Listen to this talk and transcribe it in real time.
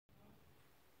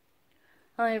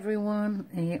Hi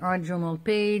everyone, art journal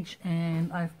page,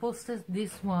 and I've posted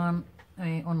this one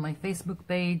on my Facebook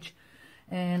page,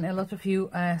 and a lot of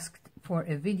you asked for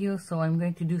a video, so I'm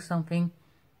going to do something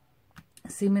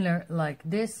similar like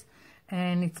this.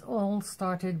 And it's all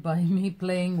started by me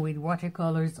playing with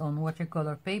watercolors on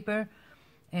watercolor paper,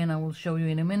 and I will show you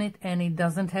in a minute. And it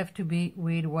doesn't have to be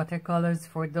with watercolors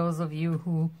for those of you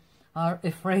who are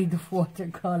afraid of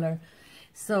watercolor.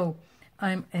 So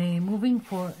I'm moving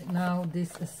for now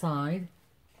this aside,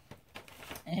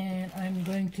 and I'm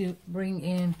going to bring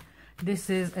in, this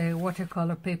is a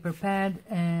watercolor paper pad,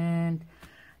 and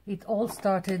it all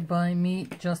started by me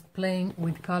just playing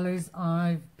with colors.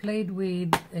 I've played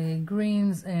with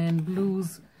greens and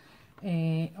blues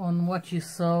on what you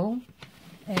saw.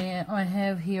 I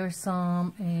have here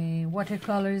some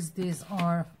watercolors. These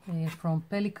are from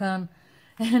Pelican,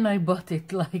 and I bought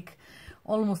it like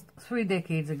almost 3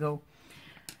 decades ago.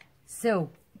 So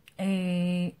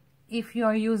if you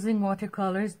are using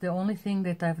watercolors, the only thing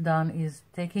that I've done is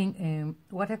taking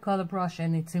a watercolor brush,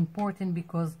 and it's important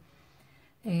because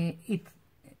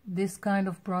this kind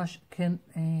of brush can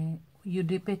you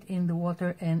dip it in the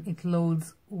water and it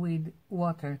loads with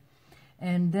water,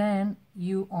 and then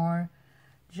you are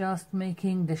just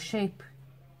making the shape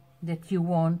that you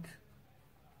want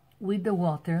with the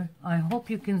water. I hope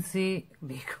you can see,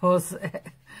 because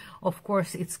of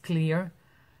course it's clear.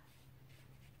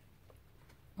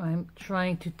 I'm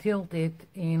trying to tilt it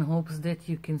in hopes that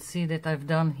you can see that I've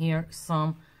done here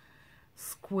some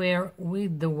square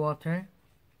with the water.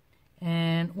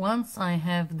 And once I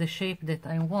have the shape that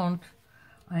I want,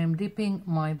 I am dipping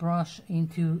my brush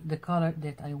into the color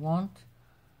that I want,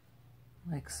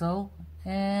 like so,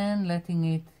 and letting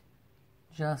it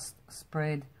just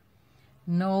spread.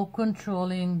 No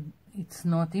controlling, it's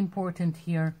not important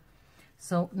here.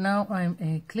 So now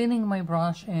I'm cleaning my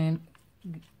brush and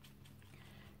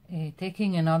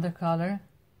taking another color,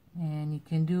 and you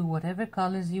can do whatever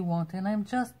colors you want, and I'm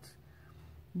just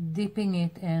dipping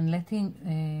it and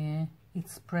letting it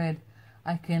spread.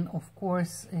 I can of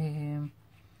course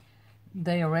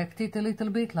direct it a little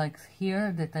bit, like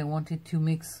here that I wanted to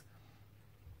mix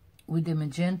with the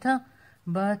magenta,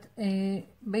 but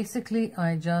basically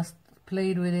I just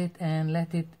played with it and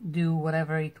let it do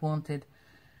whatever it wanted.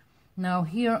 Now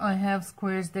here I have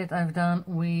squares that I've done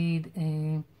with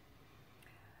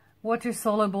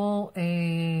water-soluble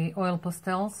oil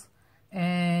pastels,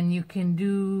 and you can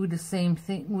do the same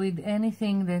thing with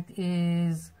anything that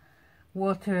is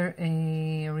water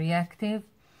reactive.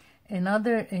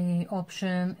 Another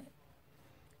option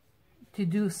to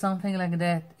do something like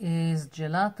that is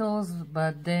gelatos,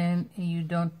 but then you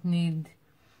don't need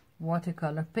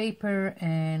watercolor paper,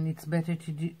 and it's better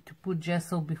to put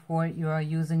gesso before you are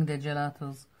using the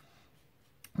gelatos.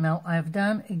 Now I've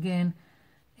done again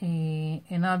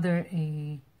another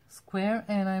square,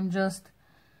 and I'm just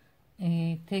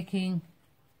taking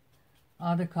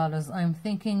other colors. I'm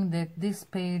thinking that this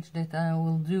page that I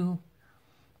will do,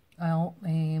 I'll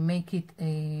make it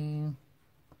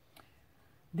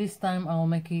this time I'll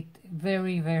make it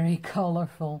very, very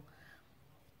colorful,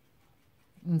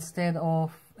 instead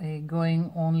of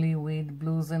going only with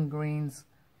blues and greens.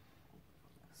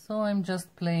 So I'm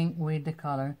just playing with the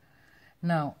color.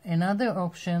 Now another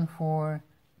option for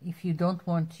if you don't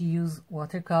want to use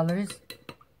watercolors,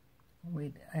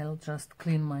 wait, I'll just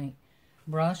clean my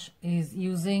brush, is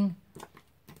using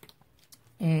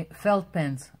felt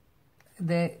pens,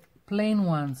 the plain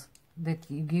ones that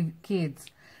you give kids.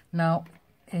 Now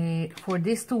for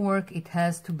this to work, it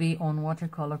has to be on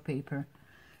watercolor paper,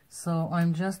 so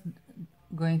I'm just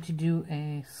going to do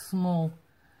a small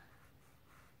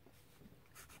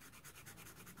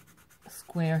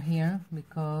square here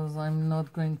because I'm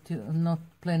not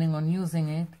planning on using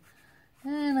it,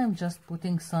 and I'm just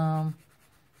putting some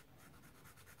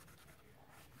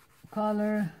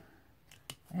color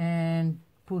and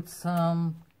put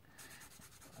some,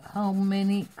 how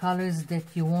many colors that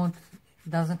you want.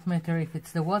 Doesn't matter if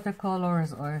it's the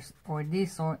watercolors or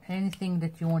this or anything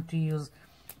that you want to use.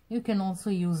 You can also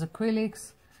use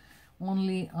acrylics,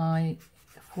 only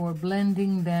for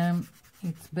blending them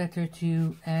it's better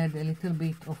to add a little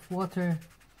bit of water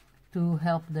to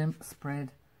help them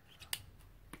spread.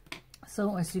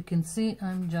 So as you can see,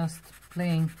 I'm just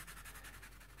playing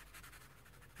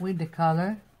with the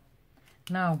color.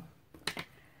 Now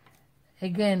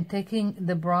again, taking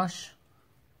the brush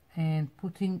and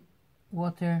putting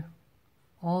water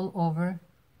all over,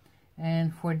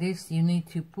 and for this you need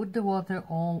to put the water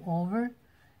all over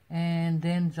and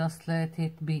then just let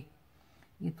it be.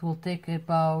 It will take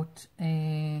about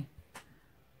 10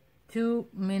 2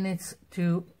 minutes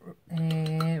to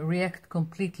react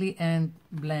completely and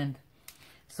blend.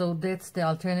 So that's the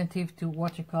alternative to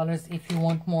watercolors if you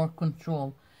want more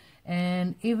control.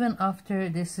 And even after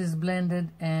this is blended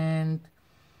and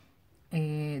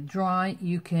dry,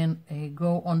 you can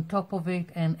go on top of it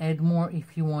and add more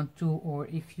if you want to, or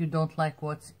if you don't like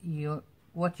what you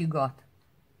got.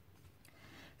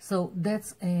 So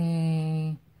that's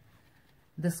the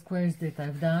squares that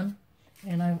I've done,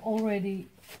 and I've already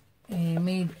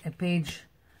made a page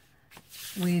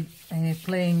with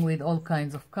playing with all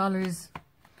kinds of colors.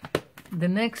 The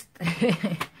next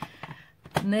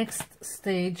next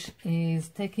stage is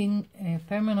taking a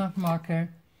permanent marker,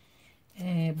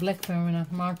 a black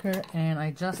permanent marker, and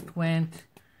I just went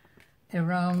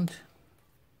around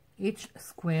each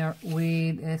square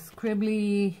with a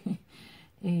scribbly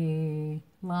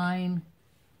line,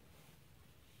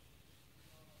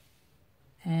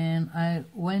 and I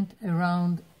went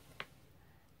around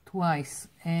twice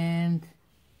and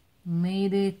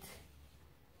made it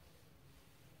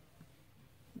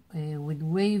with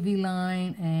wavy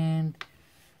line, and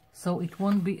so it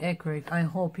won't be accurate. I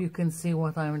hope you can see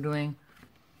what I'm doing.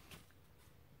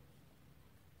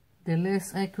 The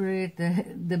less accurate,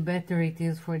 the better it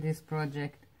is for this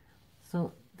project.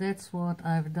 So that's what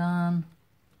I've done,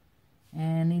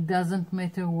 and it doesn't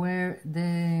matter where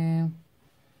the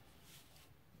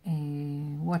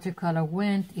watercolor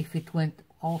went, if it went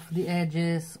off the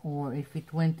edges or if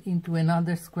it went into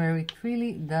another square, it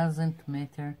really doesn't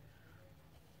matter.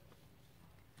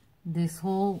 This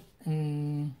whole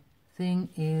thing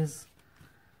is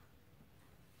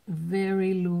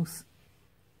very loose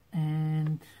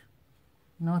and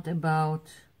not about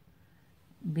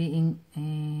being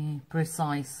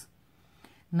precise.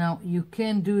 Now you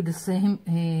can do the same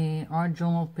art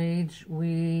journal page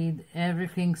with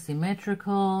everything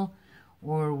symmetrical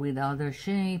or with other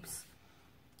shapes.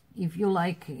 If you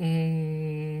like,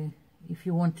 if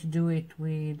you want to do it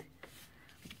with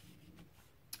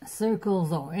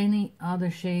circles or any other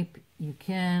shape, you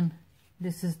can.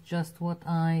 This is just what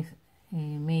I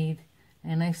made,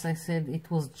 and as I said, it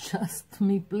was just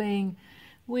me playing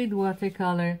with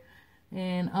watercolor.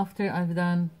 And after I've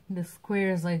done the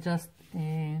squares, I just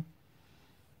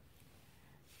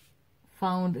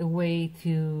found a way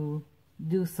to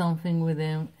do something with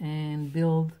them and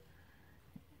build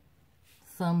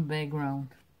some background.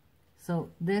 So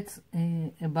that's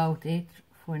about it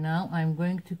for now. I'm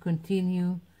going to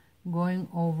continue going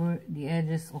over the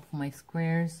edges of my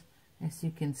squares, as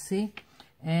you can see,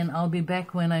 and I'll be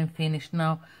back when I'm finished.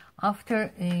 Now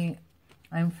after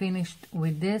I'm finished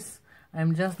with this,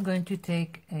 I'm just going to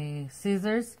take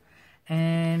scissors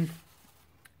and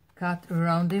cut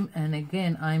around them, and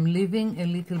again I'm leaving a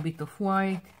little bit of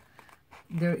white.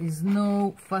 There is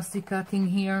no fussy cutting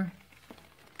here,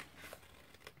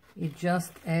 it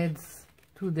just adds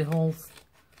to the whole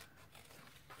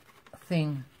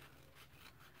thing.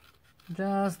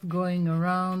 Just going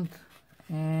around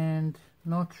and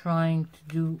not trying to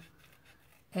do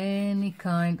any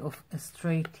kind of a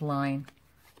straight line.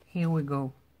 Here we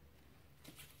go,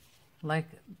 like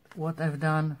what I've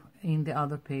done in the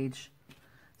other page.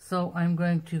 So I'm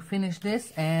going to finish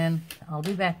this and I'll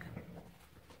be back.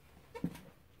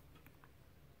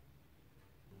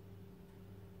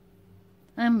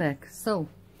 I'm back. So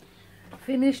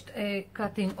finished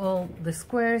cutting all the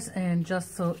squares, and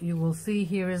just so you will see,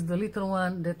 here is the little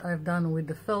one that I've done with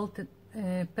the felt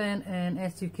pen, and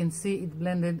as you can see, it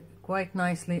blended quite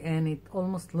nicely and it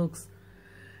almost looks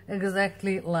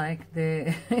exactly like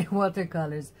the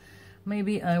watercolors.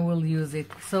 Maybe I will use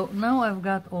it. So now I've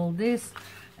got all this,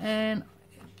 and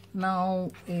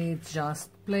now it's just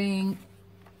playing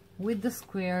with the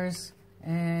squares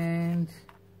and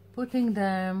putting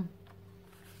them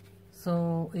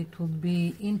so it would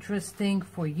be interesting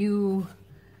for you,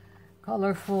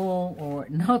 colorful or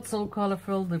not so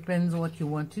colorful, depends what you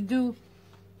want to do,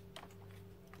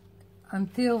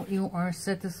 until you are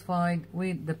satisfied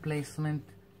with the placement.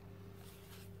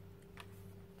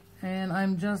 And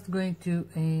I'm just going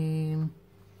to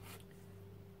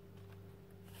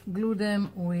glue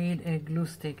them with a glue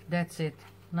stick. That's it,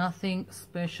 nothing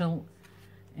special.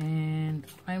 And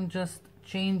I'm just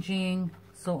changing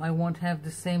so I won't have the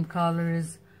same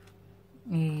colors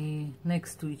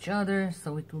next to each other,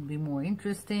 so it will be more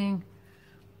interesting.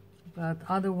 But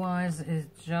otherwise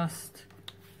it's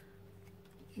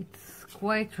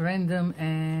quite random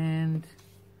and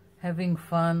having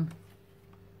fun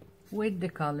with the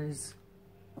colors,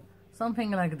 something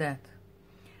like that.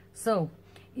 So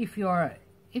if you are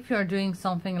doing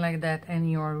something like that and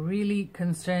you are really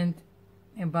concerned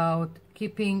about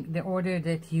keeping the order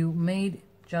that you made,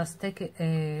 just take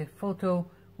a photo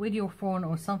with your phone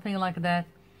or something like that,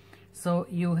 so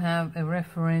you have a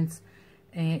reference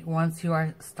once you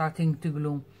are starting to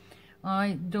glue.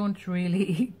 I don't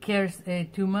really care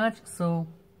too much, so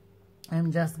I'm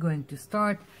just going to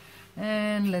start,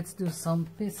 and let's do some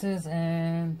pieces.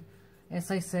 And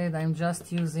as I said, I'm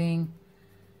just using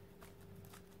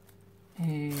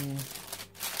a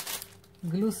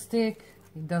glue stick.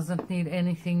 It doesn't need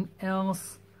anything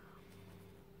else,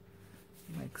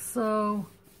 like so.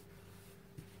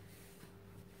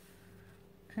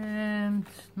 And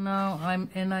now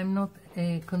I'm not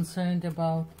concerned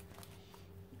about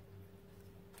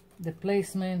the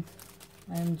placement.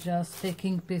 I'm just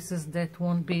taking pieces that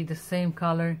won't be the same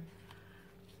color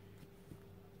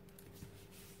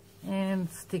and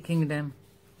sticking them.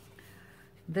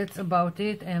 That's about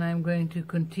it, and I'm going to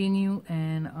continue.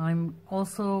 And I'm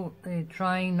also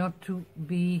trying not to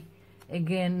be,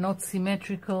 again, not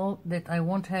symmetrical, that I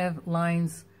won't have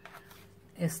lines,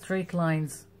 straight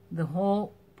lines. The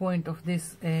whole point of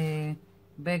this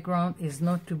background is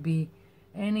not to be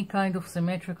any kind of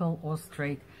symmetrical or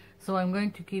straight. So I'm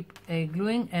going to keep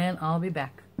gluing, and I'll be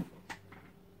back.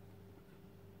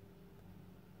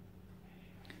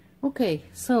 Okay,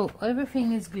 so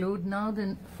everything is glued. Now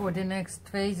then, for the next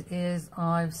phase is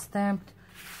I've stamped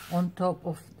on top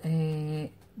of the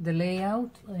layout,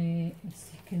 as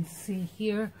you can see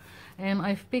here, and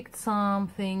I've picked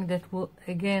something that will,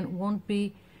 again, won't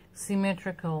be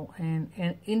symmetrical and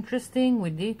interesting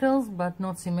with details, but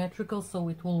not symmetrical, so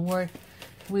it will work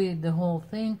with the whole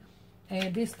thing.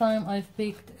 This time I've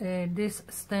picked this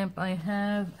stamp I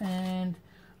have, and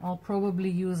I'll probably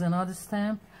use another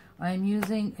stamp. I'm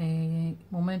using a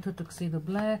Momento Tuxedo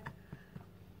Black,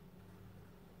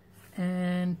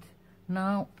 and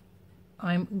now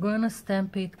I'm gonna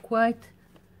stamp it quite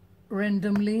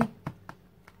randomly,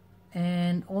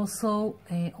 and also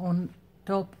on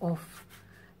top of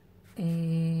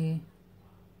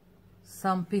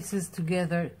some pieces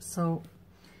together, so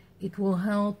it will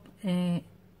help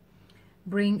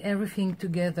bring everything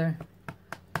together,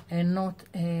 and not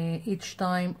each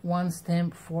time one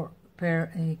stamp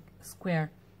per square.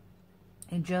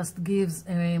 It just gives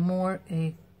a more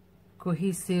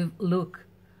cohesive look.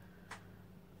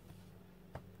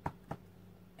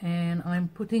 And I'm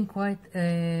putting quite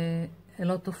a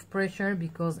lot of pressure,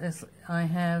 because as I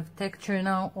have texture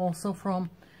now also from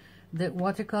the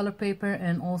watercolor paper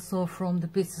and also from the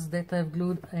pieces that I've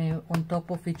glued on top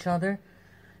of each other.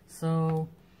 So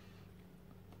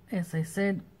as I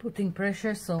said, putting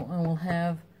pressure, so I will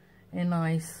have a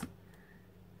nice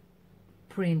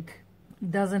print.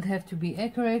 It doesn't have to be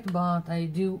accurate, but I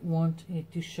do want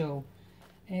it to show.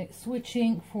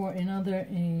 Switching for another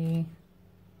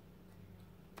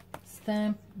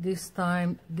stamp, this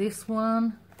time this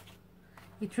one.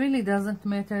 It really doesn't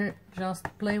matter, just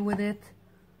play with it.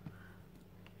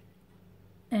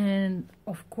 And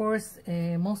of course,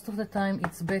 most of the time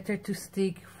it's better to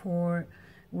stick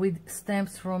with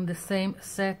stamps from the same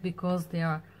set, because they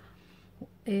are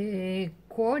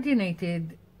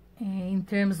coordinated in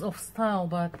terms of style.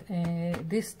 But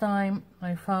this time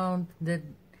I found that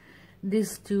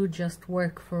these two just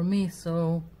work for me,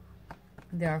 so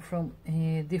they are from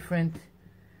a different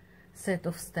set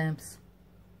of stamps.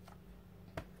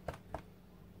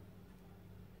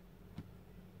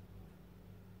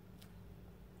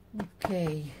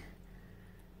 Okay,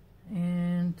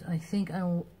 and I think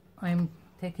I'm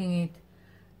taking it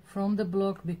from the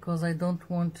block, because I don't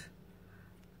want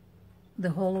the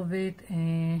whole of it.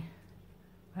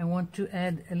 I want to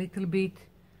add a little bit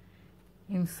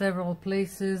in several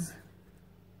places.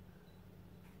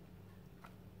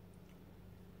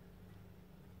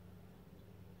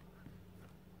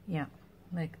 Yeah,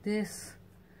 like this.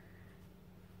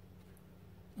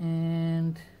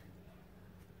 And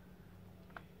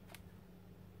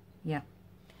yeah,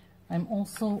 I'm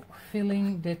also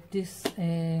feeling that this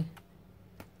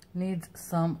needs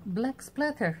some black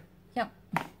splatter. Yeah.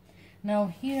 Now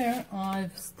here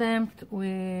I've stamped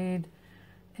with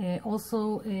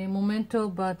also a Memento,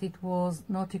 but it was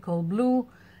nautical blue,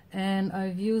 and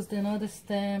I've used another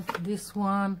stamp, this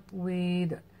one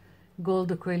with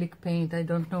gold acrylic paint. I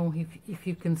don't know if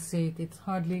you can see it, it's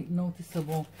hardly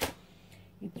noticeable.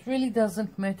 It really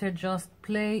doesn't matter, just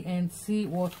play and see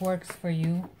what works for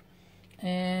you.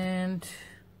 And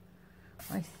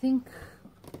I think,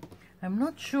 I'm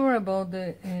not sure about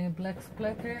the black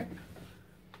splatter.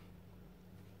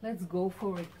 Let's go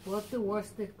for it. What's the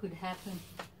worst that could happen?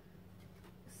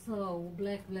 So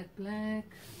black, black, black.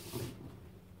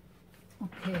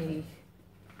 Okay,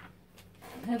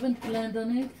 haven't planned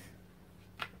on it.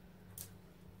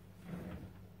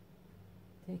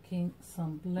 taking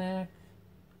some black.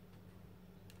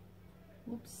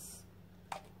 Oops,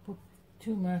 put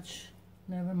too much,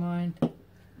 never mind.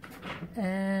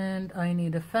 And I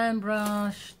need a fan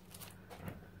brush.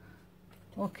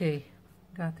 Okay,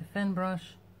 got a fan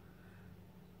brush.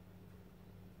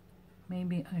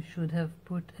 Maybe I should have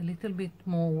put a little bit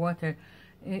more water.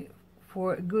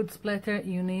 For a good splatter,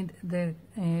 you need the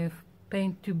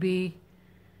paint to be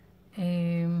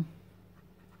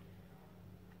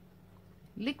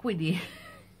liquidy.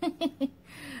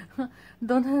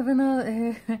 Don't have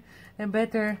a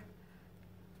better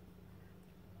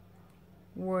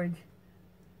word.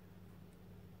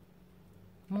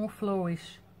 More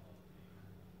flowish.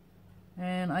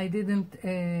 And I didn't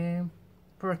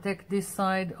protect this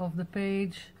side of the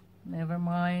page. Never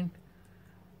mind.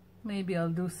 Maybe I'll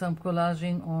do some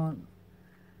collaging on.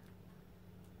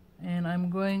 And I'm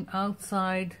going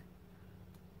outside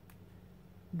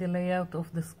the layout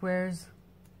of the squares.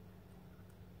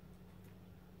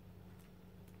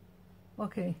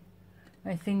 Okay,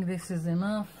 I think this is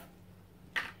enough.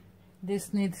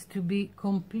 This needs to be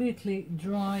completely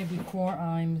dry before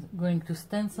I'm going to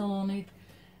stencil on it.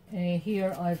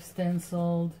 Here I've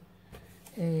stenciled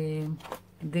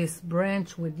this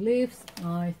branch with leaves.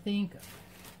 I think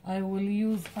I will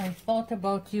use, I thought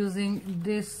about using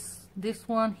this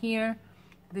one here.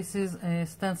 This is a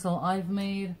stencil I've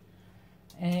made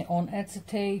on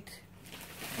acetate.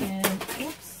 And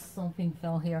oops, something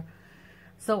fell here.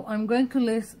 So I'm going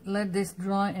to let this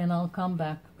dry and I'll come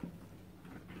back.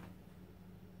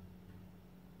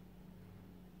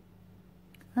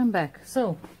 I'm back.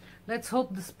 So let's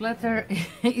hope the splatter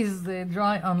is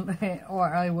dry on,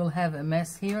 or I will have a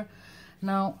mess here.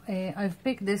 Now I've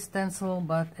picked this stencil,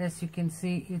 but as you can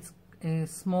see it's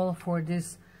small for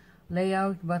this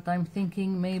layout, but I'm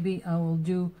thinking maybe I will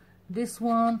do this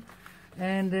one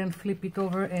and then flip it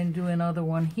over and do another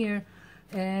one here.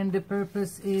 And the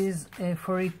purpose is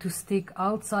for it to stick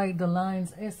outside the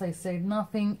lines. As I said,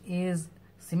 nothing is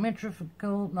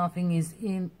symmetrical, nothing is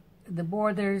in the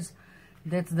borders.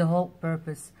 That's the whole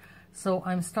purpose. So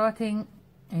I'm starting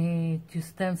to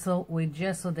stencil with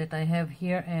gesso that I have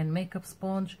here and makeup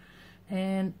sponge,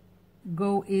 and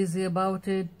go easy about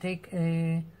it.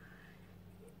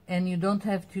 And you don't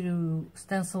have to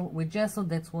stencil with gesso.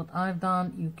 That's what I've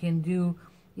done. You can do,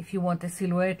 if you want a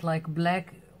silhouette like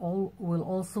black, will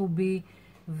also be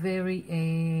very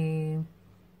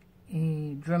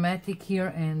dramatic here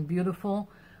and beautiful.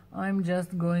 I'm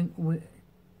just going with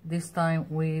this time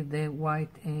with the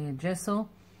white gesso,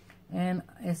 and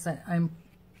as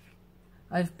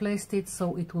I've placed it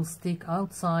so it will stick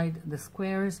outside the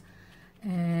squares,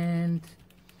 and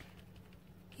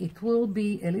it will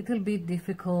be a little bit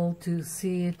difficult to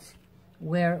see it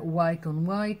where white on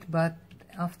white, but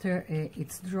after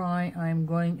it's dry I'm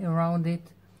going around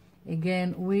it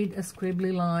again with a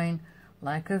scribbly line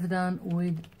like I've done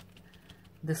with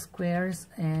the squares,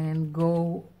 and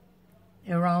go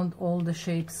around all the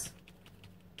shapes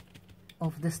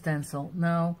of the stencil.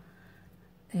 Now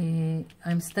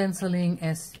I'm stenciling,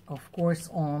 as of course,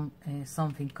 on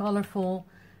something colorful,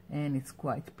 and it's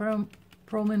quite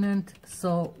prominent.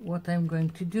 So what I'm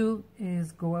going to do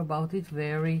is go about it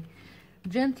very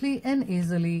gently and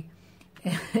easily.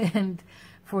 And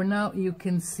for now you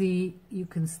can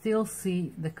still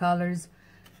see the colors,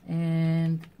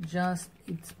 and just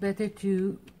it's better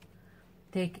to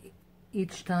take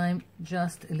each time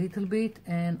just a little bit,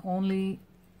 and only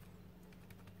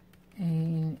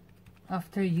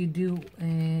after you do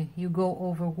you go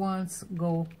over once,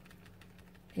 go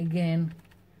again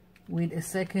with a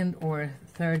second or a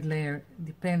third layer,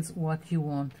 depends what you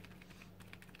want.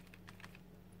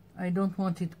 I don't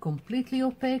want it completely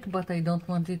opaque, but I don't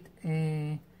want it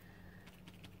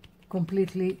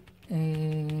completely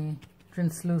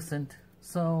translucent,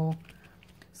 so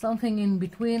something in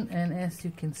between. And as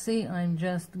you can see, I'm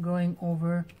just going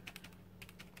over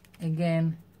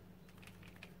again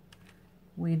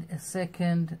with a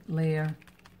second layer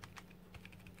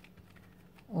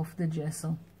of the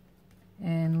gesso.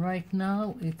 And right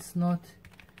now it's not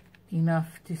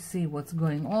enough to see what's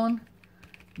going on,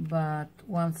 but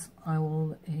once I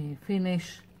will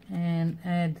finish and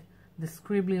add the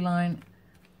scribbly line,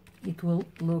 it will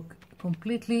look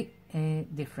completely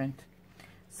different.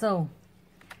 So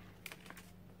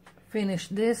finish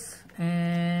this,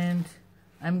 and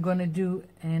I'm gonna do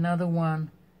another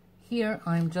one here.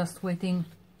 I'm just waiting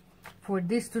for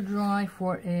this to dry,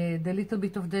 for the little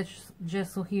bit of the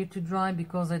gesso here to dry,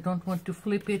 because I don't want to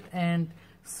flip it and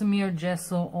smear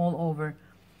gesso all over.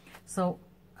 So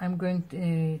I'm going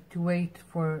to wait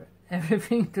for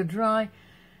everything to dry,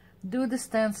 do the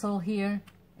stencil here,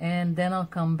 and then I'll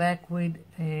come back with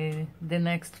the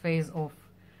next phase of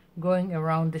going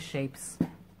around the shapes.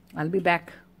 I'll be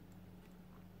back.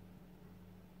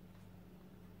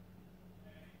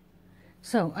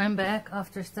 So I'm back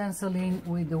after stenciling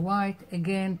with the white,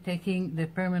 again taking the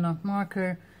permanent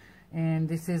marker, and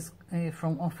this is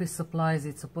from Office Supplies.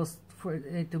 It's supposed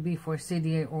to be for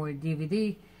CD or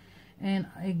DVD, and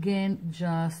again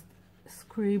just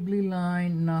scribbly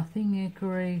line, nothing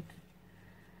accurate,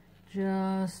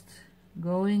 just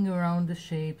going around the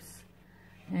shapes.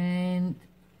 And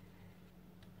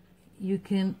you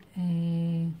can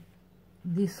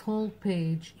this whole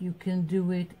page, you can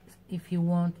do it if you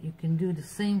want. You can do the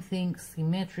same thing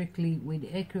symmetrically with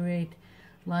accurate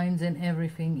lines and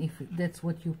everything, if that's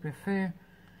what you prefer,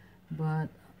 but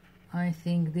I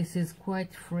think this is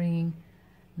quite freeing,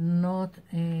 not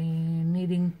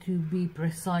needing to be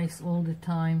precise all the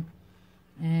time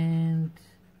and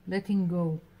letting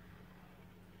go.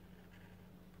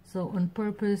 So on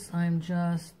purpose I'm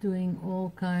just doing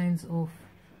all kinds of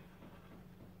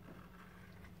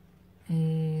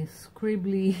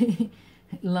scribbly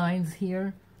lines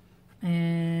here,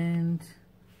 and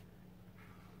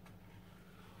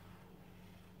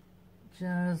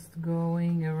just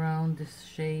going around the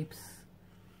shapes.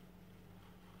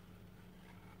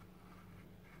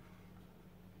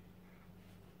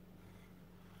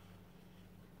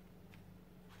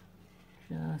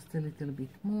 Just a little bit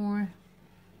more.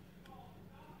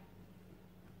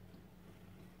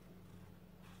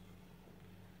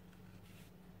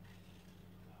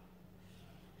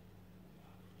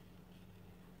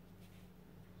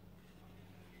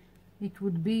 It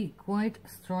would be quite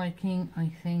striking,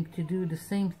 I think, to do the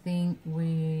same thing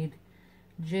with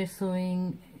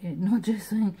gessoing, not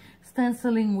gessoing,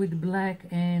 stenciling with black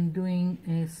and doing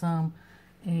some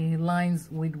lines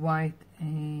with white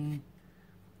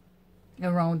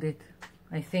around it,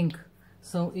 I think.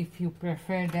 So if you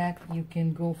prefer that, you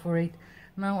can go for it.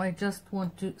 Now I just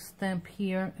want to stamp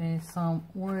here some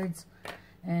words,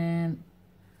 and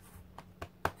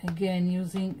again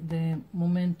using the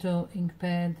Memento ink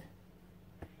pad.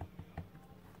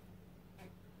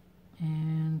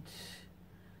 And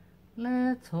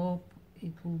let's hope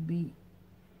it will be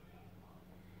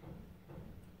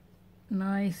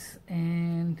nice,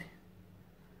 and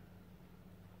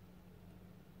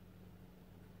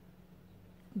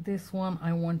this one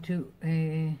I want to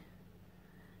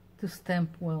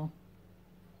stamp well.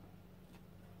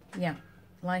 Yeah,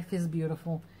 life is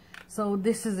beautiful. So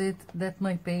this is it, that's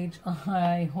my page.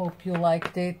 I hope you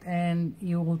liked it and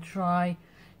you will try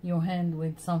your hand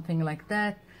with something like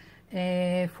that.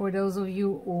 For those of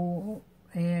you who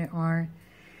are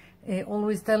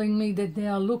always telling me that they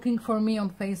are looking for me on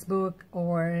Facebook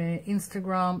or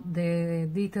Instagram, the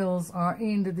details are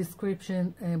in the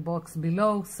description box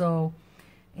below, so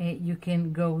you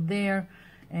can go there.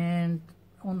 And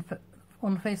on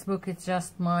Facebook it's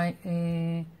just my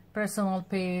personal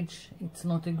page, it's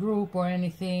not a group or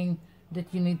anything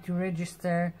that you need to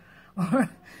register.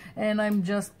 And I'm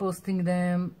just posting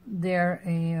them there,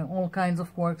 all kinds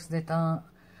of works that are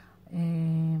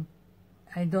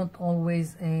I don't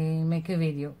always make a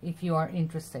video, if you are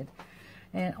interested,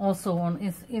 and also on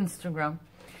Instagram.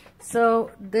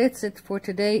 So that's it for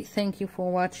today. Thank you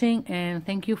for watching, and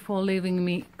thank you for leaving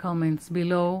me comments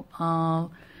below.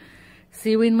 I'll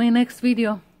see you in my next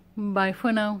video. Bye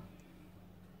for now.